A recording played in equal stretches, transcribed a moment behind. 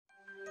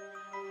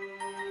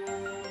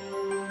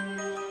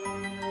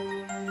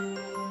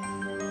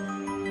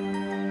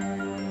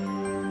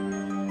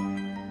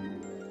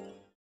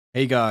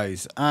Hey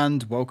guys,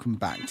 and welcome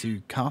back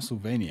to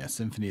Castlevania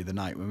Symphony of the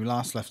Night. When we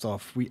last left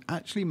off, we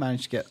actually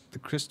managed to get the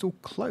crystal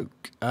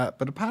cloak,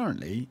 but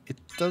apparently it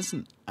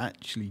doesn't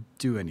actually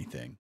do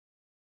anything.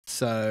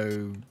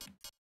 So,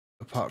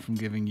 apart from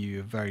giving you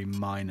a very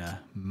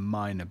minor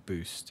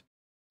boost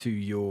to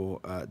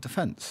your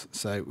defense.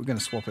 So we're going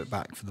to swap it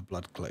back for the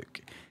blood cloak.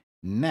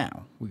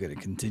 Now, we're going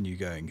to continue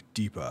going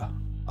deeper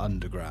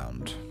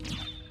underground.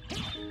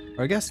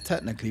 Or I guess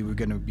technically we're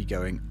going to be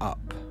going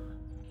up.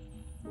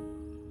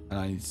 And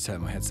I need to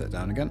turn my headset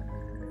down again.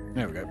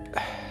 There we go.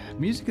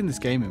 Music in this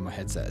game in my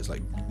headset is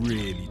like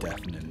really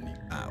definitely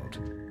loud.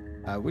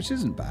 Which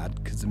isn't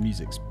bad because the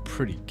music's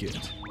pretty good.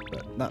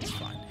 But that's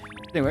fine.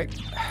 Anyway,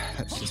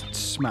 let's just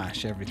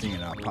smash everything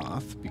in our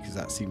path because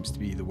that seems to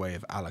be the way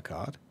of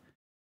Alucard.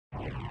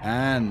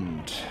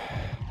 And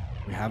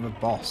we have a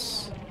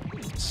boss.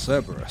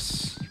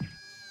 Cerberus.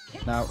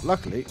 Now,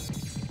 luckily,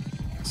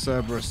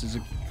 Cerberus is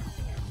a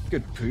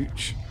good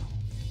pooch.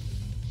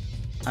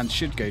 And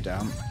should go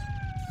down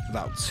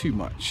without too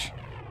much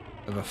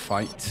of a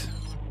fight.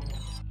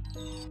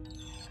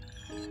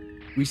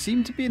 We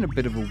seem to be in a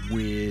bit of a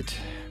weird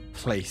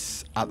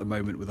place at the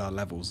moment with our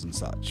levels and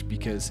such,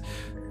 because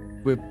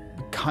we're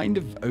kind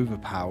of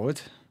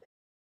overpowered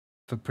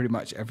for pretty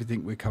much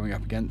everything we're coming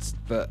up against,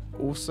 but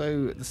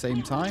also at the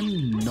same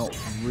time, not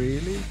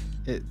really.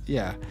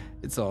 Yeah,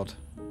 it's odd.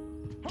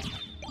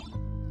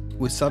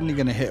 We're suddenly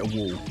going to hit a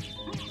wall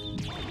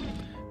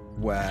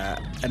where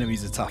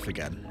enemies are tough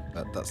again,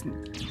 but that's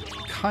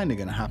kind of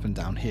going to happen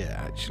down here,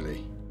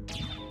 actually.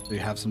 We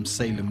have some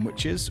Salem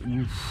witches.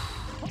 Oof.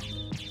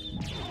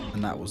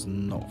 And that was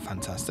not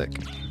fantastic.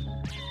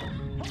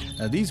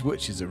 These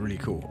witches are really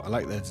cool. I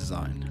like their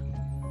design.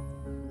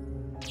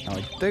 Now,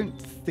 I don't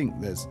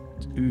think there's...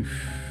 Oof.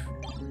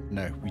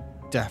 No, we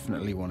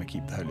definitely want to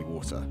keep the holy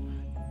water.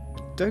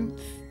 I don't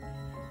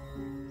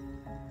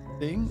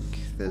think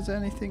there's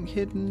anything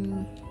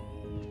hidden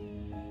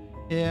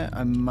here.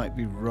 I might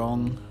be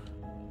wrong.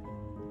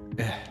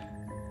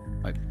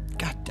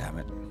 God damn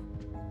it.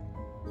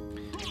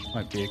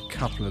 Might be a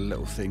couple of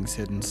little things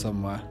hidden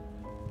somewhere.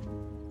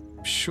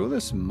 I'm sure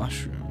there's some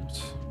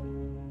mushrooms.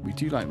 We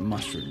do like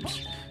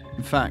mushrooms.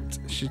 In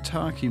fact,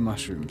 shiitake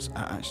mushrooms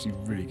are actually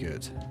really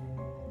good.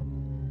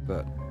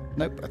 But,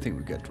 nope, I think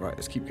we're good. Right,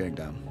 let's keep going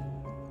down.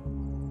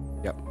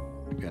 Yep,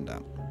 keep going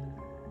down.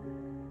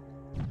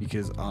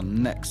 Because our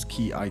next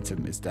key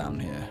item is down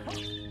here.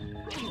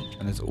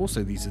 And there's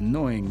also these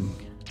annoying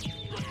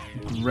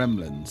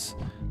gremlins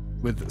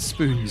with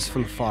spoons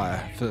full of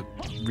fire for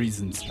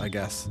reasons, I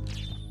guess.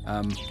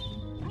 And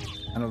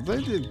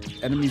although the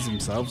enemies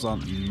themselves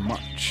aren't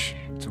much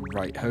to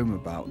write home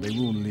about, they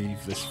will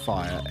leave this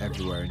fire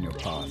everywhere in your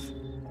path.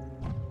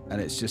 And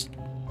it's just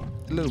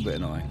a little bit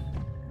annoying.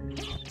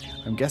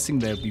 I'm guessing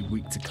they'll be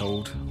weak to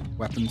cold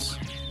weapons.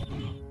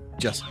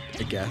 Just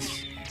a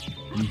guess.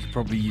 And you could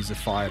probably use a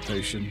fire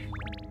potion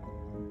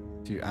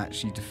to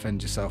actually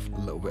defend yourself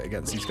a little bit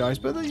against these guys,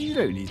 but you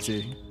don't need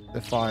to. The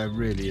fire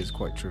really is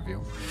quite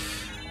trivial.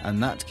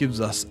 And that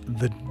gives us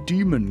the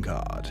demon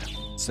card,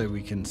 so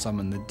we can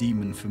summon the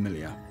demon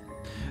familiar.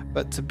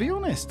 But to be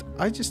honest,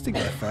 I just think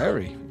the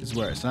fairy is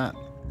where it's at.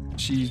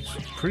 She's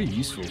pretty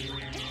useful.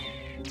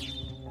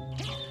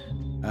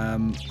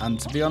 And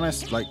to be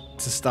honest, like,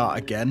 to start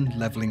again,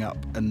 leveling up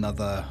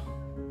another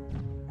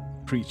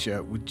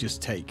creature would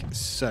just take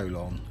so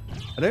long.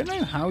 I don't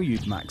know how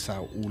you'd max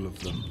out all of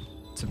them,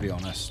 to be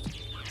honest.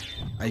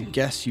 I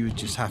guess you would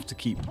just have to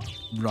keep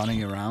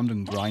running around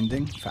and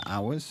grinding for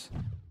hours.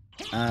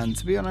 And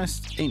to be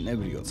honest, ain't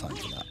nobody got time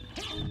for that.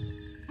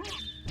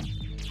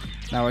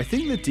 Now, I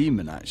think the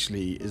demon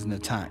actually is an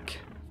attack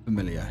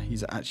familiar.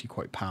 He's actually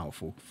quite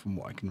powerful from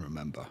what I can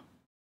remember.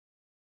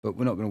 But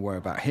we're not going to worry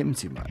about him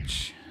too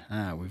much.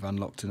 Ah, we've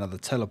unlocked another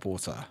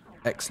teleporter.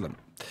 Excellent.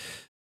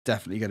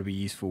 Definitely going to be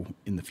useful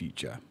in the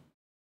future.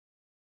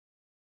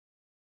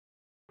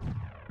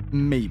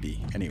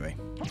 Maybe, anyway.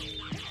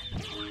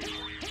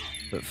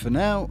 But for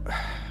now,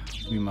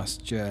 we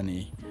must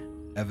journey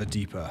ever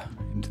deeper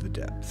into the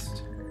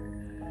depths.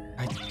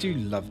 I do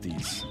love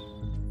these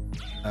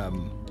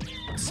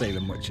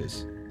Salem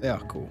witches. They are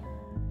cool.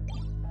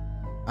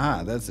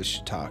 Ah, there's the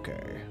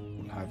shiitake.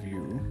 We'll have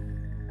you.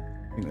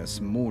 I think there's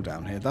some more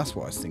down here. That's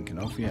what I was thinking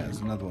of. Yeah, there's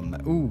another one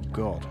there. Oh,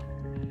 God.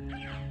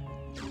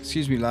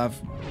 Excuse me, love.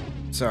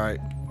 It's alright.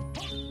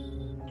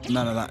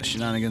 None of that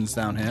shenanigans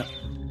down here.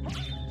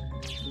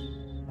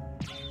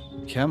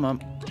 Come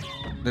on.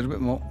 A little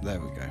bit more. There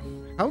we go.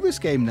 How this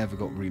game never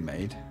got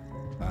remade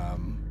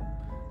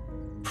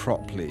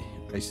properly,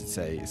 I should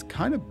say, is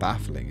kind of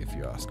baffling if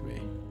you ask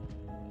me.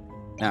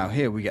 Now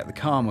here we get the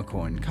Karma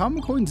Coin.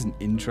 Karma Coin's an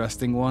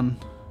interesting one.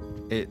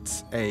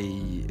 It's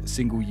a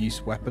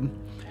single-use weapon.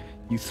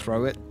 You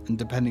throw it, and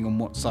depending on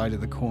what side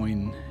of the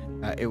coin,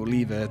 it will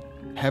either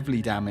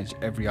heavily damage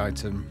every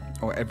item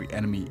or every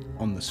enemy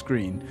on the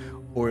screen,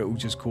 or it will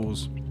just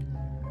cause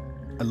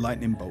a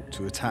lightning bolt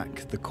to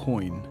attack the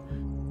coin,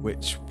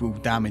 which will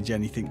damage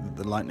anything that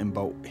the lightning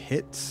bolt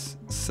hits.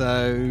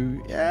 So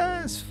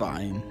yeah, it's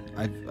fine.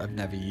 I've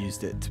never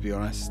used it, to be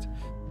honest.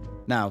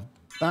 Now,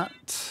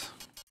 that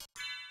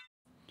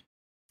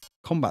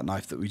combat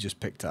knife that we just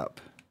picked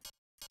up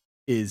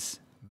is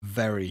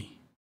very,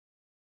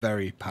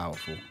 very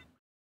powerful.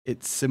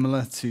 It's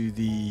similar to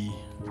the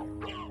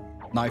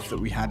knife that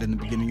we had in the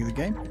beginning of the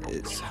game.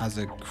 It has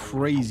a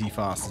crazy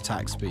fast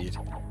attack speed.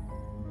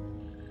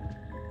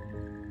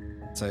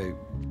 So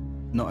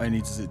not only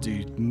does it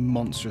do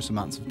monstrous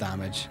amounts of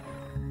damage,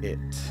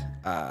 it's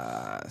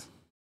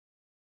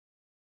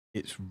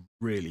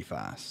really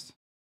fast.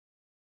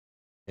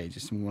 Okay,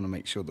 just want to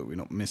make sure that we're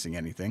not missing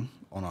anything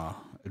on our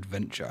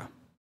adventure.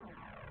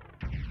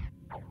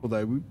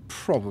 Although we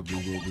probably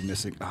will be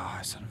missing...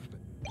 son of a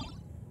bitch.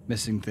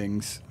 Missing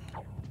things.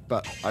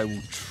 But I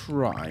will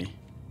try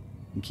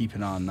and keep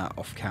an eye on that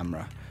off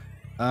camera.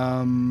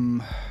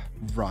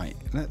 Right,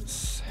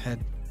 let's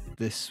head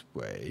this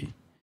way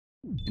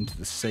into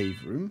the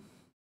save room.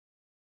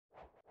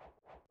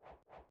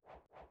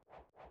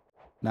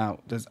 Now,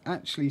 there's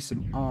actually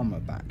some armor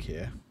back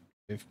here,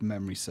 if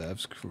memory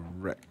serves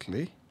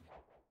correctly.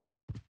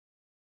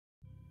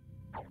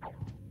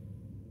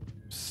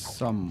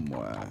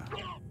 Somewhere.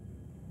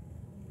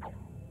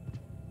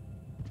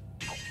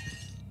 I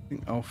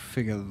think I'll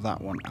figure that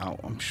one out.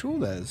 I'm sure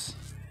there's...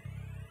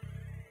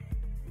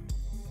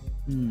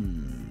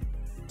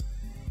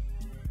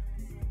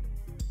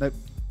 Nope.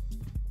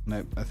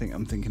 Nope, I think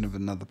I'm thinking of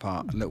another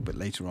part a little bit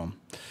later on.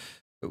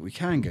 But we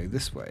can go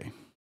this way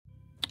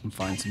and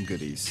find some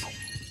goodies.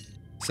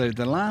 So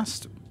the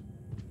last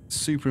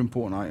super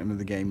important item of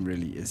the game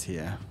really is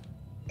here.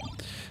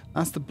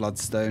 That's the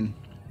bloodstone.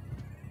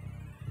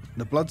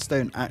 The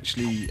bloodstone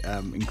actually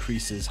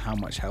increases how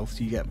much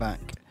health you get back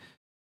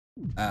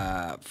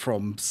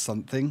from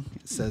something.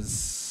 It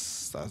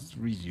says, I'll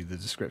read you the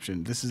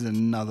description. This is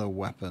another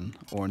weapon,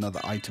 or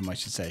another item I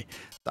should say,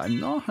 that I'm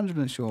not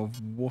 100% sure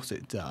of what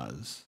it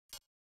does.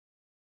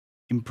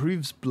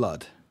 Improves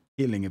blood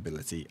healing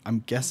ability. I'm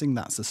guessing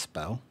that's a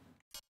spell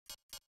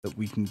that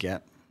we can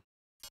get,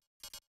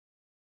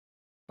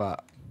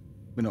 but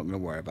we're not going to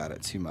worry about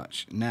it too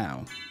much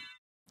now.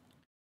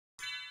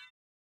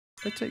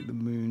 If I take the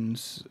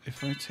moons,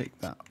 if I take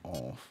that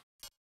off,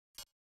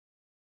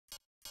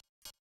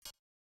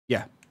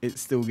 yeah,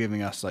 it's still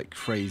giving us like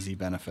crazy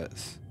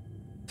benefits.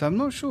 So I'm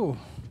not sure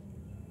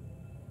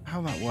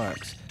how that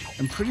works.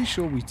 I'm pretty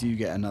sure we do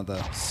get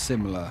another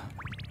similar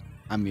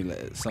amulet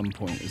at some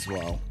point as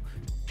well.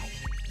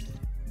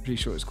 Pretty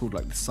sure it's called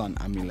like the Sun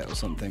Amulet or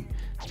something.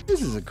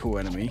 This is a cool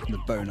enemy, the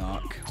Bone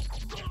Arc.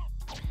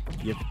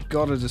 You've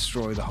got to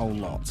destroy the whole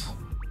lot.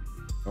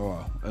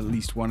 Or at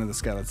least one of the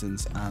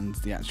skeletons and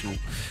the actual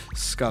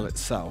skull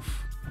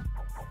itself.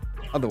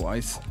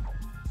 Otherwise,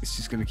 it's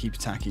just going to keep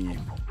attacking you.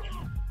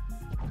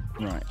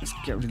 Right, let's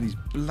get rid of these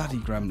bloody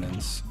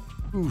gremlins.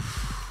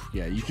 Oof.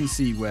 Yeah, you can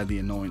see where the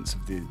annoyance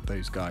of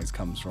those guys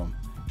comes from.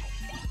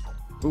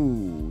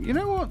 Ooh, you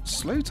know what?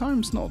 Slow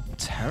time's not a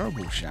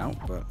terrible shout,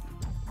 but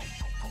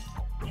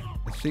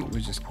I think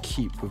we'll just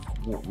keep with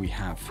what we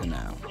have for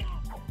now.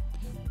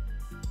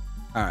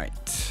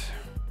 Alright.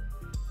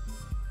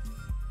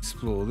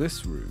 Explore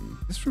this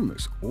room. This room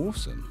looks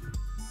awesome.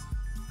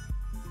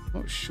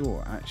 Not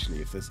sure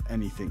actually if there's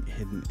anything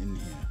hidden in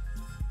here.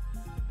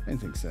 I don't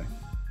think so.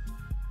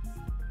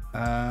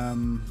 I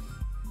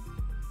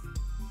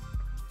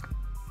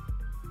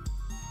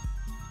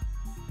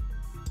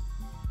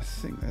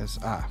think there's...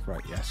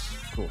 right, yes,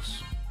 of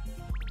course.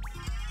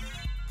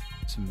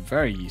 Some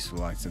very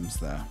useful items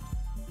there.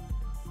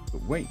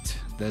 But wait,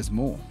 there's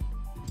more.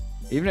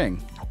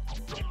 Evening.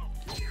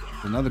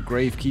 Another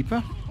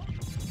Gravekeeper.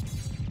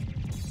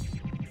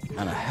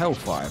 And a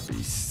Hellfire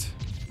Beast.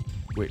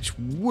 Which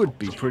would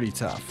be pretty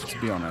tough,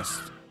 to be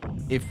honest,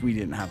 if we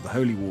didn't have the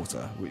Holy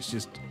Water, which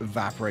just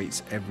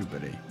evaporates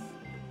everybody.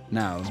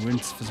 Now, we're in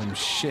for some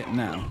shit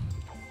now.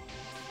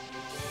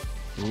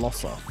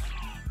 Loss off.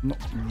 Not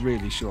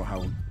really sure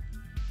how...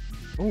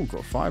 Oh,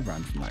 got a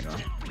firebrand from that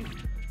guy.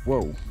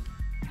 Whoa.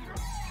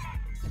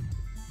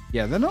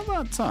 Yeah, they're not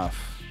that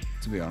tough,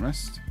 to be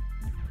honest.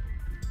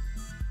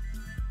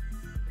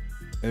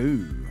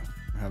 Ooh,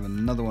 we have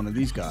another one of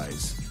these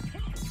guys.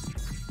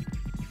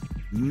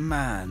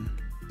 Man,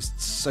 just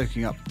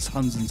soaking up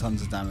tons and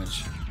tons of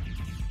damage.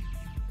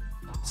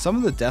 Some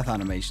of the death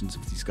animations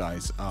of these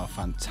guys are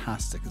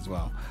fantastic as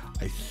well.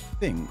 I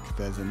think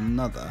there's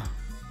another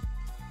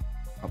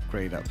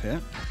upgrade up here.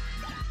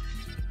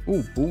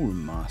 Oh,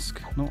 ballroom mask.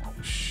 Not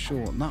sure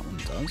what that one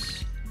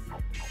does.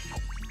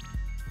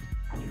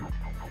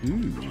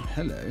 Ooh,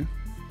 hello.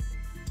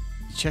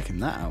 Checking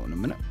that out in a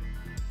minute.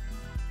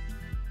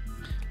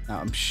 Now,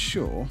 I'm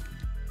sure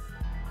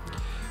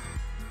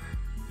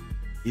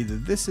either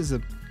this is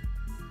a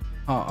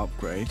heart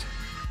upgrade.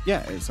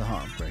 Yeah, it's a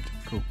heart upgrade.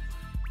 Cool.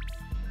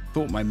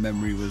 Thought my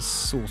memory was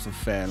sort of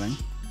failing.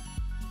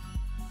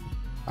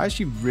 I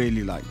actually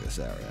really like this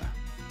area.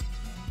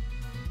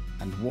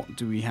 And what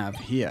do we have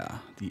here?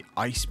 The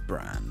Ice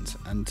Brand.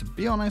 And to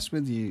be honest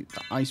with you,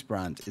 the Ice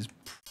Brand is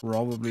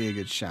probably a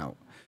good shout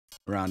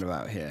around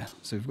about here.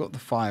 So we've got the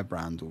Fire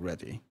Brand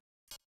already.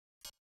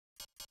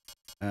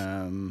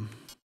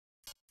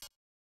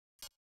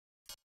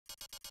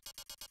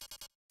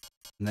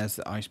 And there's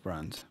the ice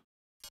brand.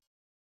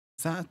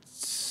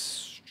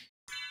 It's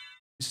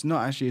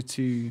not actually a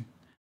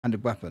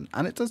two-handed weapon,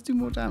 and it does do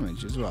more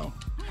damage as well.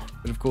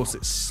 But of course,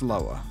 it's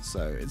slower,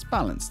 so it's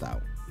balanced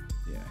out.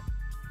 Yeah,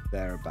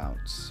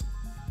 thereabouts.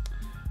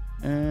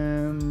 Okay,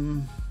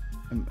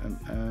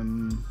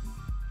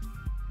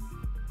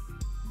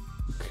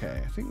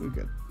 I think we're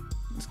good.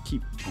 Let's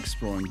keep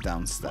exploring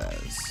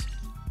downstairs,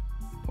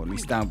 or at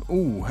least down.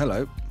 Oh,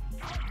 hello!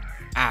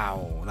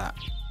 Ow! That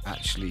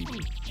actually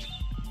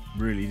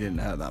really didn't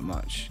hurt that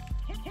much.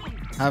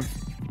 Oh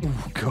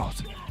god!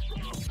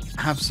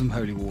 Have some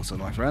holy water,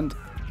 my friend.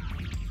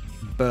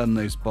 Burn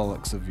those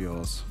bollocks of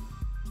yours.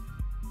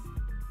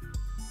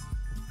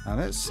 Now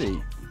let's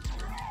see.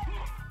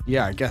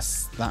 Yeah, I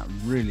guess that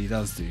really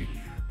does do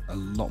a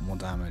lot more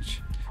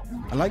damage.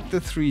 I like the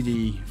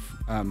 3D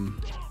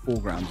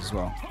foreground as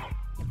well.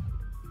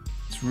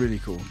 It's really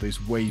cool.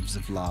 Those waves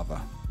of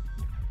lava.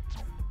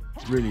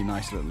 Really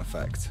nice little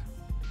effect.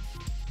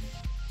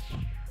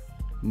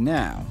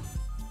 Now.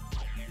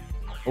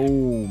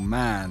 Oh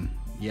man.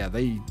 Yeah,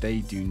 they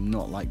do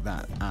not like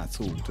that at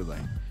all, do they?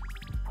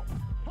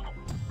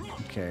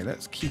 Okay,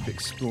 let's keep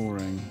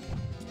exploring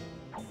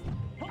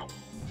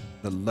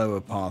the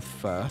lower path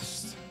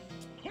first.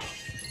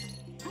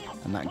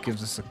 And that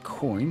gives us a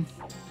coin.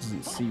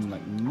 Doesn't seem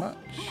like much.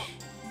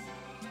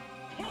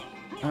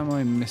 Am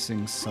I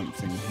missing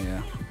something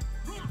here?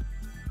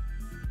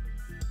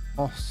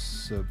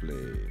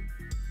 Possibly.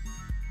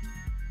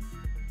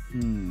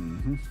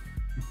 Trying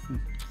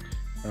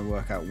to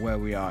work out where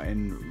we are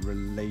in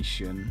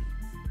relation.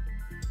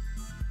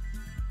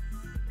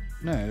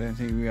 No, I don't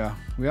think we are.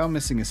 We are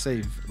missing a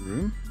save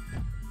room.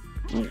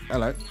 Ooh,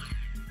 hello.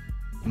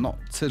 Not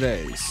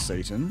today,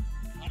 Satan.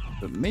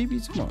 But maybe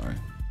tomorrow.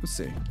 We'll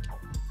see.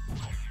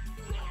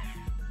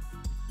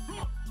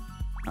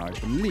 Now, I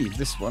believe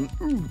this one...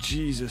 Ooh,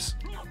 Jesus.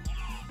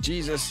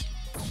 Jesus.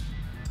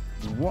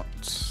 What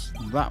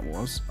that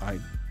was, I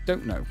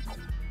don't know.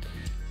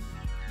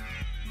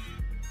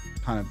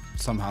 Kind of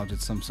somehow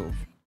did some sort of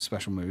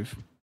special move.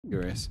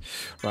 Curious.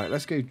 Right,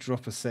 let's go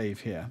drop a save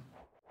here.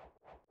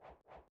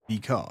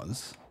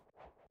 Because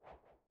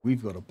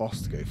we've got a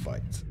boss to go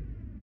fight.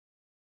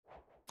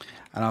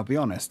 And I'll be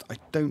honest, I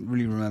don't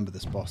really remember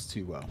this boss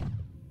too well.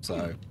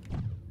 So,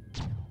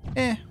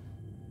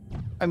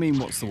 I mean,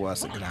 what's the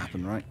worst that could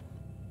happen, right?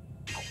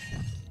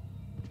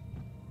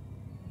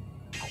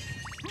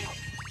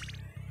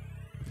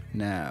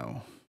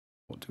 Now,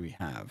 what do we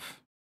have?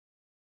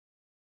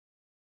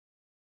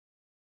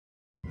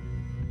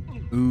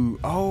 Ooh,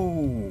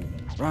 oh,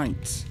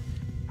 right.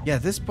 Yeah,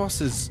 this boss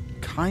is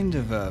kind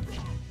of a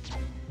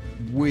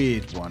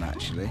weird one,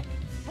 actually.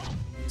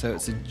 So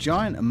it's a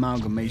giant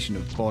amalgamation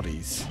of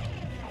bodies.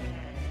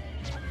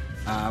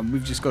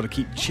 We've just got to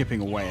keep chipping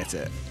away at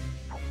it.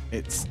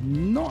 It's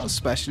not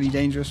especially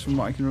dangerous from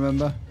what I can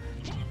remember,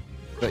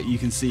 but you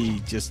can see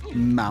just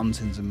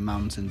mountains and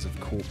mountains of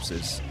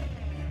corpses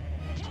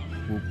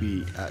will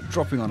be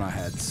dropping on our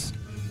heads,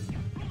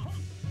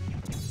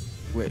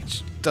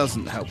 which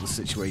doesn't help the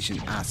situation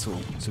at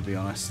all, to be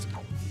honest.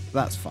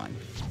 That's fine.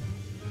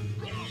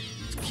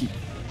 Let's keep...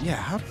 Yeah,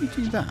 how do we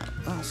do that?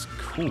 That's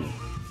cool.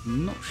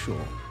 I'm not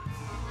sure.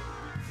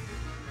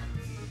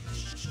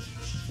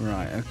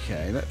 Right,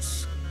 okay,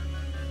 let's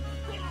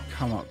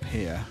come up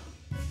here.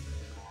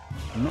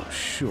 I'm not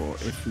sure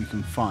if we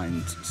can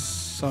find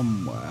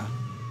somewhere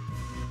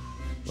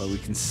where we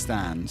can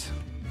stand.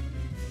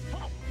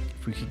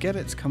 If we could get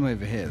it to come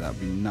over here, that'd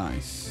be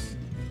nice.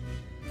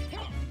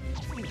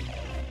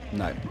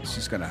 No, it's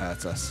just going to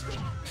hurt us.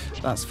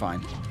 That's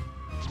fine.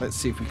 Let's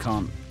see if we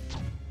can't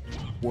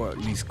work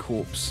these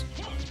corpse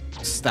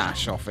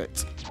stash off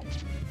it.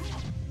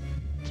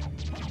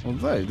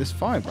 Although this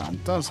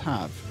firebrand does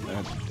have...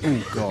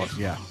 oh god,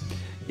 yeah.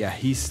 Yeah,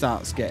 he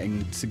starts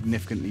getting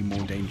significantly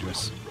more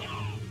dangerous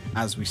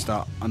as we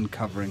start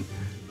uncovering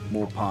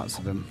more parts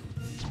of him.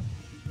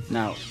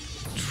 Now,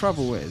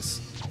 trouble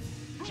is...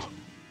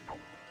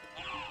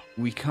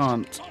 we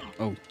can't...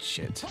 oh,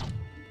 shit.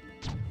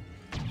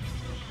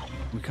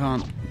 We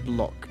can't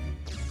block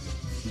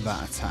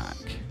that attack.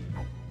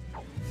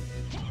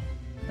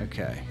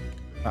 Okay,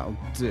 that'll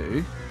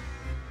do.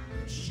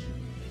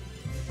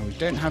 And we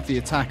don't have the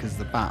attack as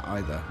the bat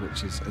either,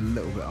 which is a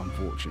little bit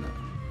unfortunate.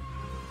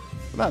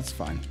 But that's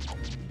fine.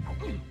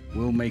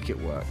 We'll make it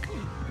work.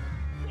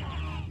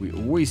 We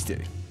always do.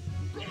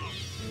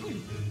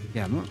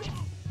 Yeah, I'm not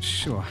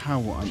sure how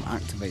I'm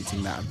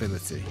activating that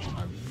ability.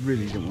 I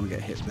really don't want to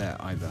get hit there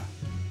either.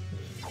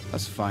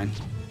 That's fine.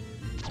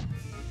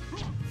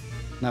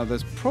 Now,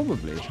 there's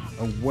probably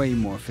a way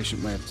more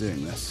efficient way of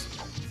doing this.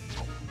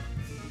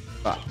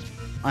 But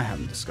I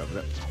haven't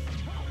discovered it.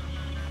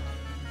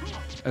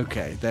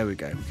 Okay, there we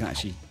go. We can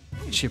actually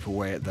chip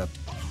away at the...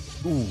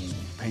 ooh,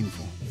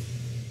 painful.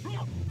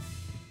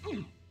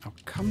 Now,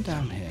 come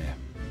down here.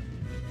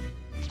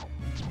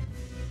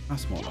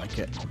 That's more like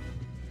it.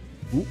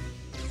 Ooh.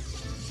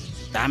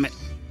 Damn it.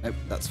 Nope,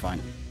 that's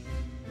fine.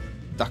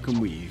 Duck and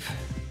weave.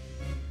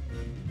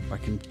 If I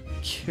can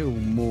kill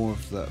more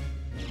of the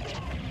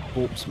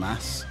corpse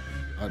mass,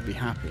 I'd be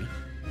happy.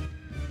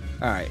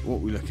 Alright, what are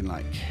we looking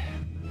like?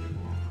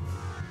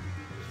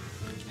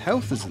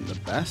 Health isn't the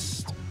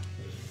best,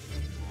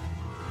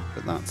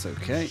 but that's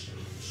okay.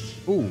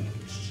 Ooh,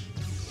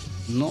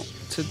 not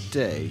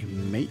today,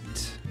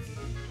 mate.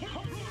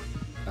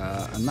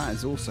 And that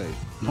is also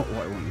not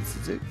what I wanted to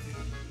do.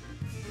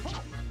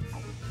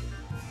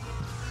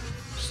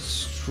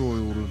 Destroy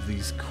all of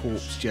these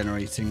corpse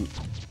generating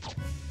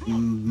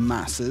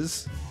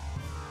masses.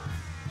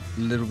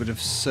 A little bit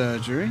of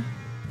surgery.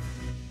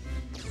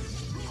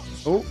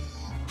 Oh,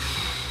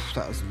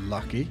 that was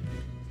lucky.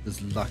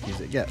 As lucky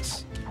as it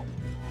gets.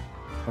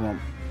 Come on,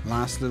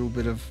 last little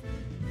bit of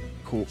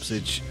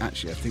corpsage.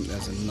 Actually, I think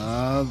there's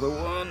another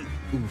one.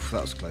 Oof,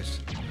 that was close.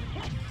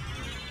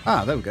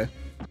 Ah, there we go.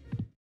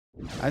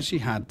 I actually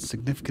had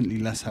significantly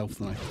less health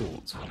than I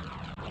thought.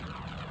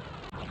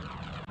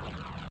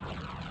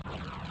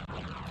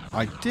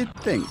 I did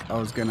think I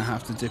was going to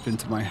have to dip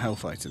into my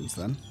health items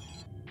then.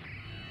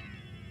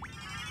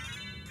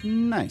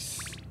 Nice.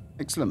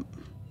 Excellent.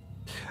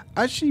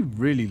 I actually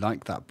really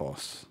like that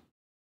boss.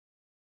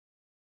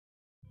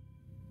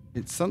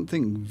 It's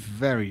something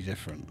very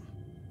different.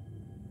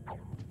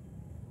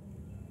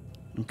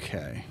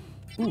 Okay.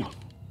 Ooh.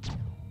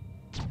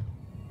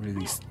 What are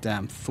these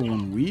damn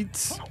thorn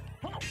weeds?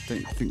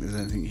 Don't think there's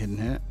anything hidden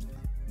here.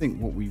 I think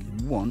what we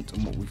want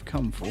and what we've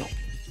come for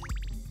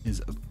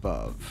is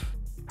above.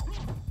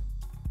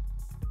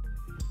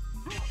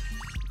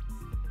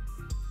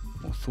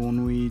 More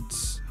thorn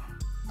weeds.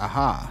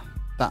 Aha!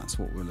 That's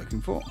what we're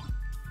looking for.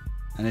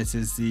 And it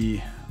is the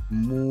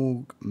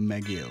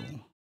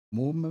Morgmegil.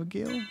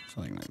 Morgmegil?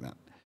 Something like that.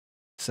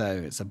 So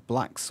it's a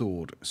black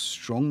sword.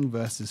 Strong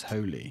versus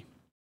holy.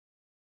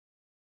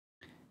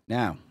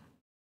 Now,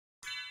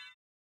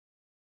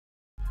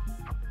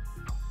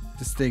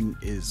 this thing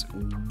is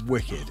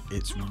wicked.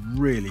 It's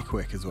really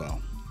quick as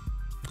well.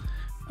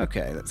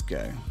 Okay, let's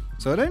go.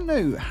 So I don't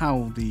know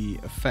how the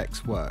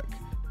effects work.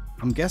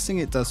 I'm guessing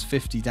it does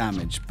 50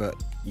 damage, but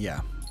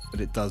yeah. But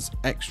it does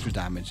extra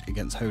damage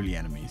against holy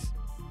enemies.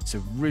 It's a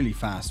really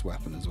fast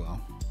weapon as well.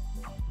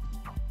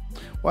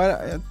 Well,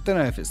 I don't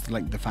know if it's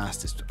like the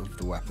fastest of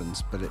the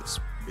weapons, but it's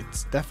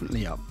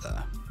definitely up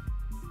there.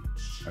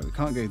 Right, we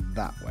can't go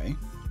that way.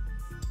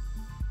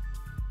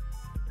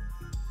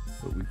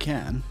 But we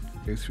can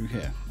go through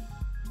here.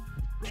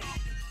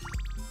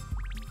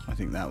 I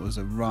think that was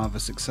a rather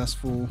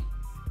successful...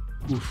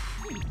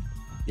 Oof.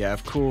 Yeah,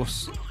 of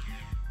course,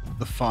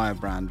 the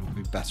firebrand will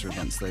be better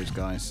against those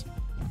guys.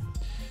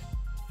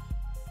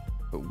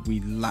 But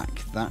we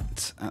lack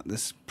that at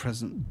this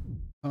present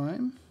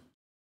time.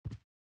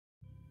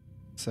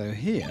 So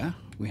here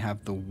we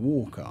have the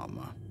walk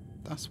armor.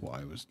 That's what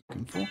I was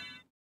looking for.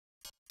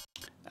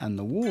 And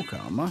the walk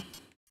armor...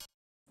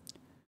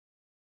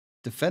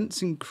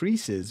 Defense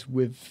increases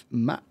with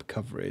map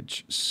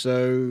coverage.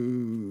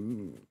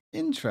 So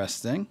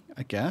interesting,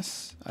 I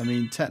guess. I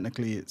mean,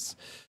 technically it's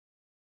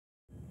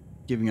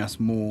giving us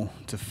more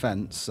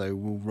defense, so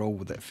we'll roll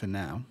with it for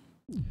now.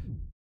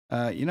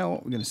 You know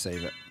what? We're going to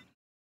save it.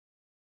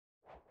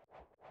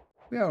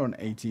 We are on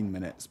 18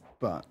 minutes,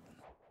 but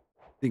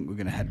I think we're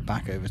going to head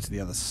back over to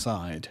the other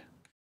side.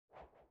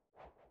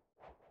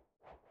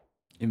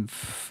 In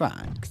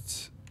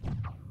fact...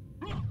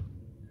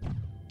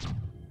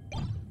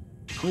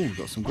 Oh, we've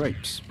got some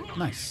grapes.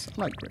 Nice.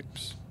 I like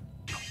grapes.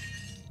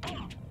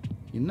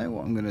 You know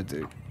what I'm going to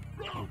do?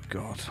 Oh,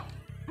 God.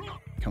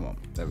 Come on.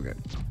 There we go.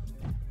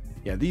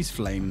 Yeah, these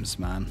flames,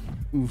 man.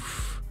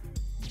 Oof.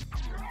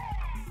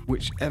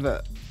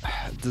 Whichever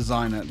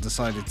designer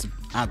decided to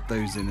add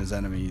those in as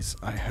enemies,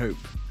 I hope,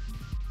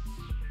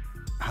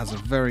 has a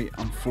very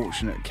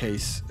unfortunate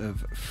case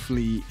of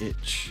flea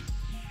itch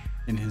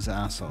in his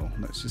asshole.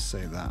 Let's just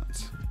say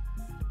that.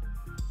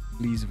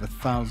 Fleas of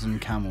 1,000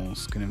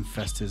 camels can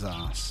infest his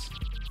ass.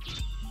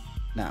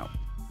 Now,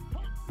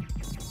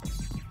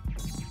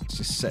 let's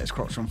just set his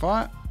crotch on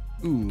fire.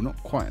 Ooh, not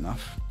quite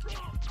enough.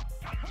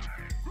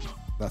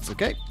 That's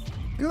okay.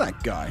 Look at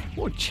that guy.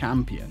 What a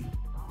champion.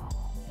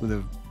 With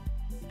a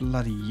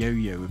bloody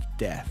yo-yo of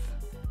death.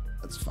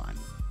 That's fine.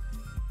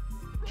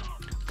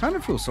 Kind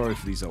of feel sorry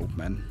for these old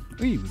men.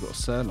 Ooh, we've got a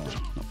sirloin.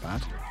 Not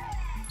bad.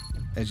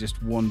 They're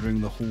just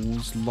wandering the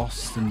halls,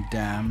 lost and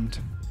damned.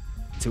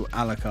 Until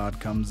Alucard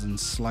comes and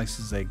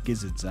slices their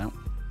gizzards out.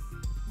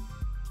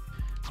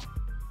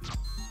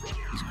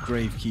 These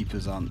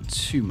gravekeepers aren't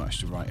too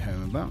much to write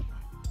home about.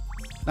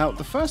 Now,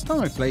 the first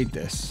time I played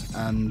this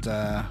and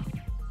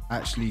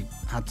actually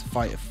had to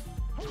fight a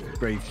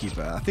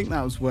gravekeeper, I think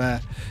that was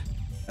where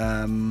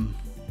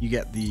you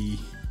get the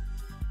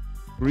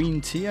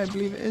green tea, I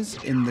believe it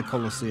is, in the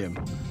Colosseum.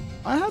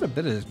 I had a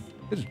bit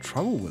of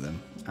trouble with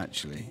him,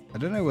 actually. I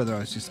don't know whether I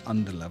was just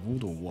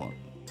underleveled or what.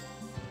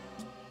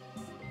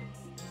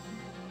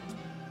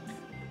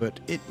 But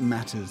it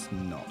matters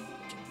not.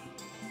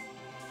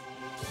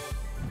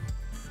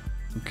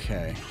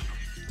 Okay.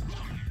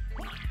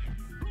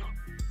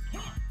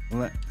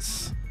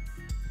 Let's...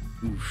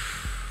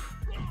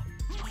 Oof.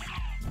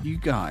 You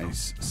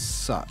guys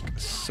suck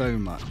so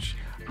much.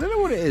 I don't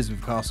know what it is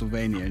with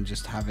Castlevania and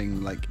just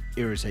having, like,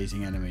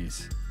 irritating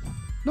enemies.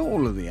 Not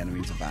all of the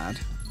enemies are bad,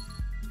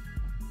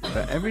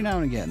 but every now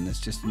and again there's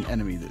just an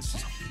enemy that's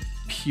just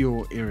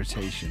pure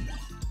irritation.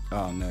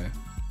 Oh no.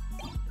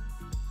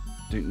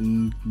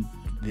 Don't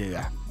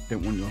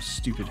want your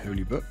stupid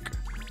holy book.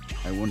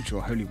 I want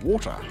your holy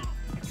water.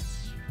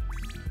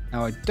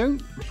 Now I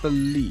don't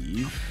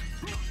believe...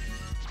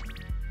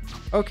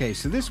 Okay,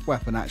 so this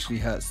weapon actually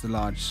hurts the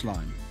large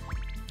slime.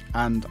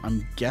 And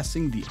I'm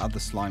guessing the other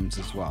slimes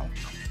as well.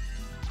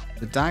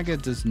 The dagger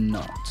does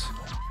not.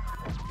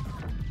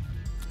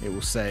 It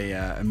will say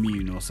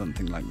immune or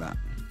something like that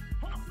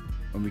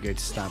when we go to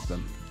stab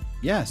them.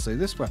 Yeah, so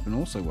this weapon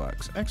also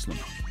works.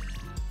 Excellent.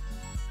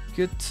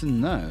 Good to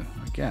know,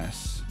 I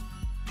guess.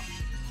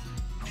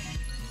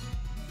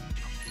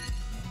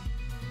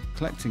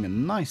 Collecting a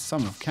nice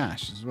sum of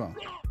cash as well.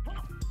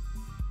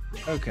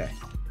 Okay.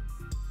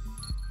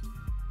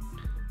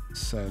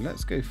 So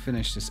let's go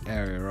finish this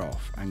area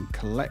off and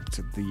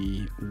collect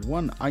the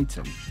one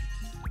item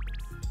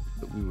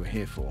that we were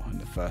here for in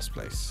the first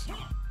place.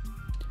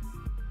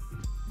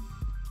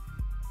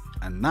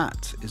 And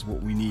that is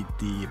what we need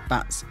the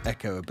bat's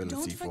echo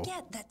ability for. Don't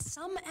forget that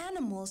some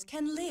animals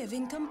can live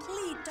in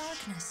complete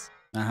darkness.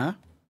 Uh-huh.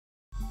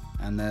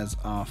 And there's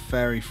our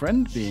fairy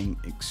friend being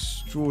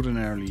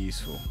extraordinarily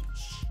useful.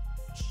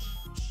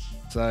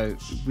 So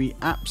we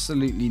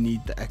absolutely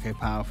need the echo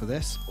power for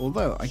this.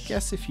 Although I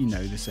guess if you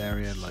know this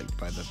area like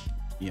by the,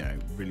 you know,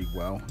 really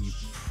well, you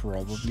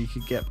probably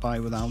could get by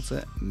without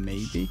it,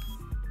 maybe.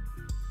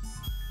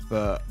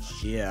 But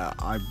yeah,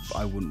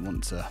 I wouldn't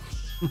want to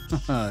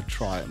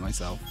try it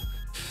myself.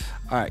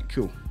 Alright,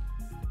 cool.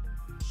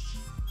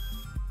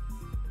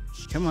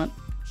 Come on.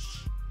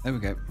 There we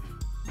go.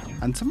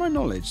 And to my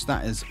knowledge,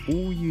 that is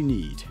all you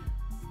need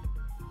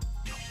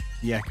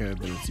the echo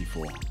ability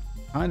for.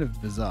 Kind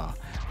of bizarre.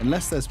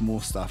 Unless there's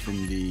more stuff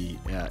in the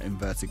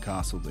inverted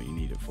castle that you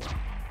need it for,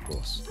 of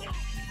course.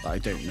 That I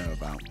don't know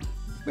about.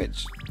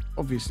 Which,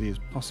 obviously, is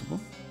possible.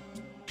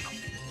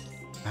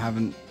 I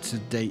haven't, to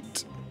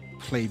date,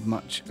 played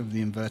much of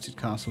the inverted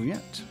castle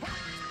yet.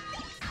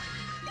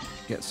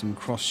 Get some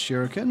cross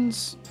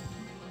shurikens.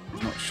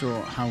 Not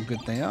sure how good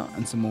they are.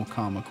 And some more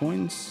karma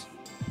coins.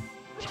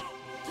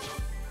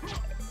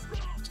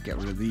 Let's get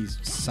rid of these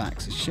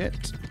sacks of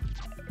shit.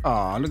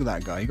 Ah, look at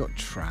that guy. He got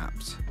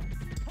trapped.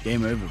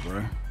 Game over,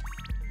 bro.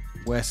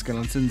 Were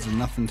skeletons and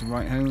nothing to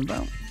write home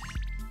about.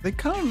 They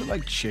kind of look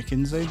like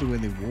chickens, though, the way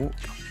they walk.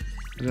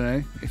 I don't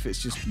know if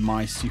it's just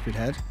my stupid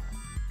head.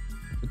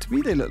 But to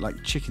me, they look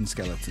like chicken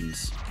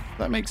skeletons. Does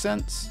that make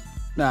sense?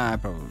 Nah,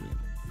 probably.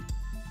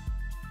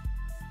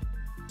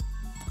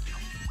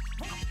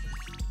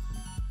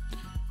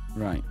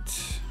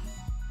 Right.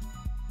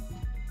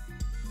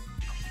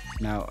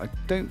 Now, I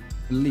don't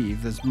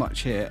believe there's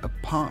much here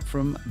apart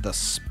from the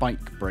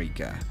spike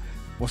breaker.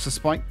 What's a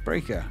spike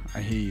breaker? I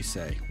hear you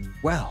say.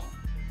 Well,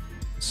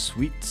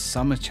 sweet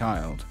summer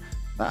child.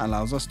 That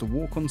allows us to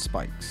walk on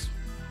spikes.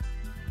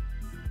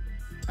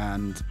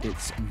 And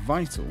it's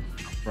vital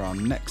for our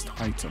next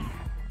item.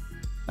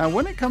 Now,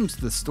 when it comes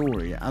to the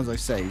story, as I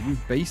say,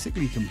 we've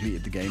basically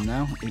completed the game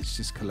now. It's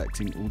just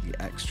collecting all the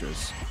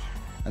extras.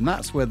 And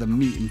that's where the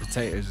meat and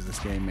potatoes of this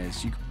game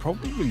is. You could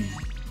probably,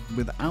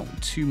 without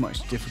too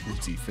much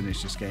difficulty,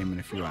 finish this game in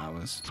a few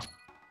hours.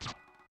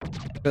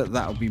 But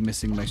that'll be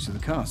missing most of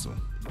the castle.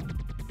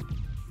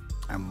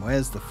 And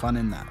where's the fun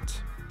in that?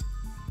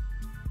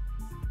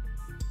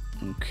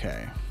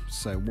 Okay,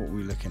 so what are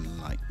we looking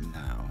like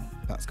now?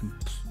 That's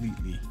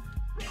completely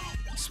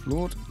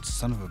explored.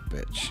 Son of a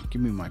bitch.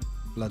 Give me my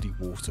bloody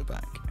water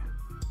back.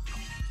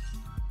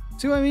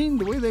 See what I mean?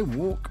 The way they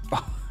walk.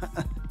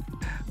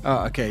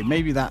 Oh, okay,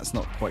 maybe that's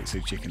not quite so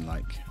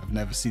chicken-like. I've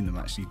never seen them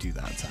actually do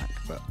that attack,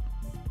 but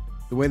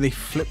the way they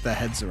flip their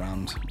heads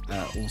around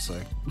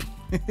also.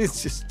 It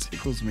just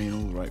tickles me in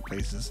all the right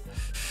places.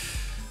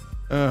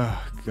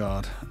 Oh,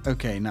 God.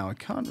 Okay, now I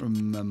can't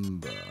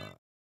remember.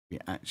 We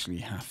actually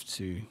have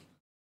to...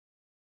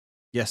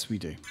 Yes, we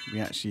do. We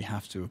actually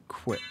have to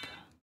equip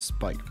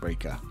Spike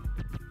Breaker.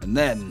 And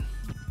then...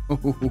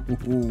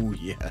 Oh,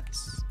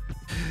 yes.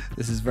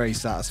 This is very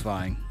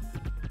satisfying.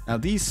 Now,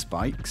 these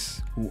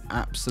spikes will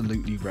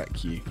absolutely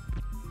wreck you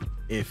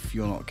if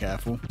you're not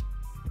careful.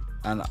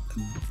 And,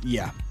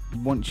 yeah,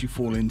 once you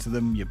fall into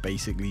them, you're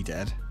basically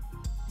dead.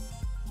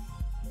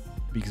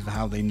 Because of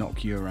how they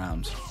knock you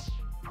around.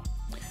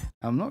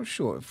 I'm not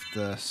sure if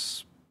the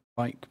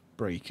Spike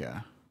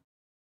Breaker...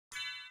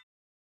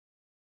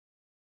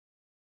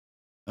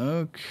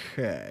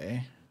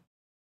 Okay.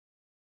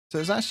 So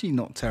it's actually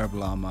not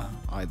terrible armor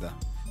either.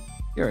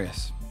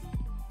 Curious.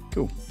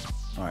 Cool.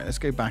 Alright, let's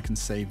go back and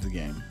save the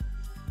game.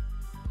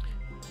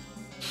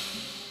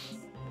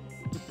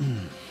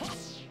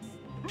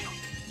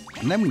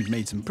 And then we've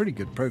made some pretty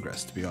good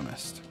progress, to be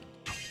honest.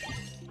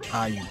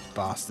 Ah, you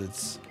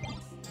bastards.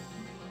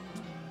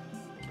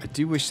 I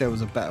do wish there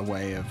was a better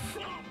way of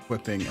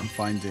equipping and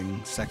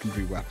finding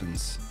secondary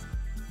weapons.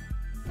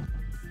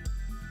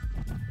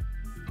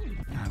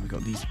 Ah, we've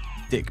got these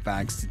dick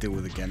bags to deal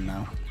with again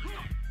now.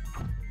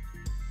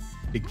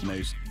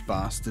 Big-nosed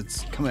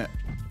bastards. Come here.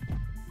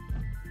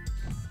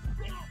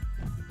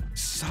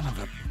 son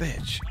of a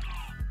bitch.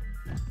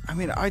 I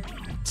mean, I'd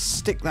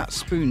stick that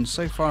spoon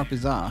so far up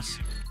his ass,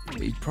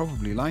 he'd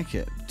probably like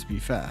it, to be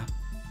fair.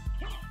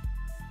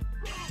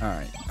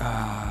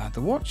 Alright,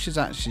 the watch is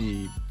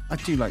actually... I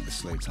do like the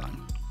slow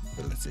time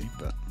ability,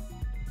 but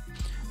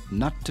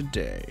not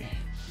today.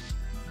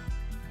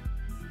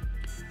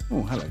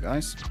 Oh, hello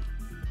guys.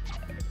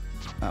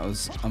 That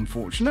was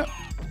unfortunate.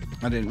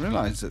 I didn't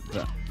realise that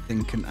that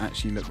thing can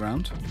actually look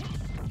round.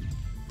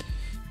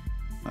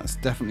 That's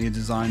definitely a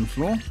design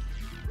flaw.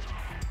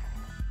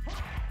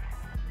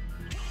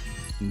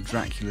 And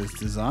Dracula's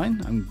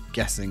design. I'm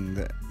guessing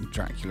that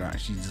Dracula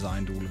actually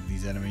designed all of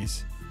these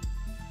enemies.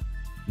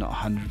 Not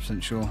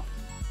 100% sure,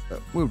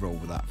 but we'll roll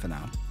with that for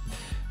now.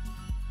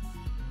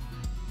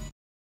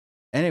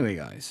 Anyway,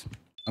 guys,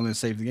 I'm going to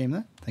save the game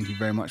there. Thank you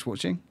very much for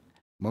watching.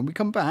 When we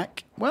come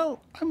back,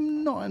 well,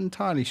 I'm not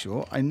entirely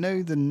sure. I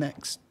know the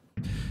next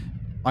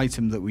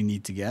item that we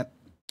need to get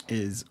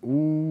is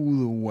all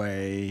the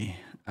way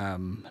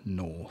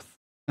north.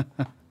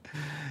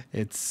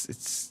 It's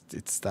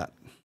that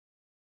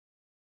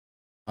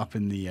up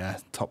in the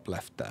top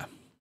left there.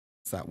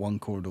 It's that one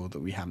corridor that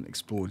we haven't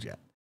explored yet.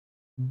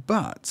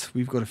 But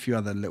we've got a few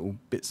other little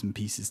bits and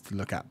pieces to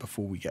look at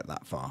before we get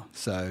that far.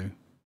 So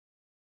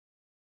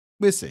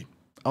we'll see.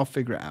 I'll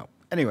figure it out.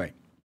 Anyway,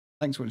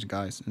 thanks for watching,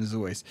 guys. And as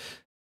always,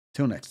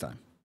 till next time.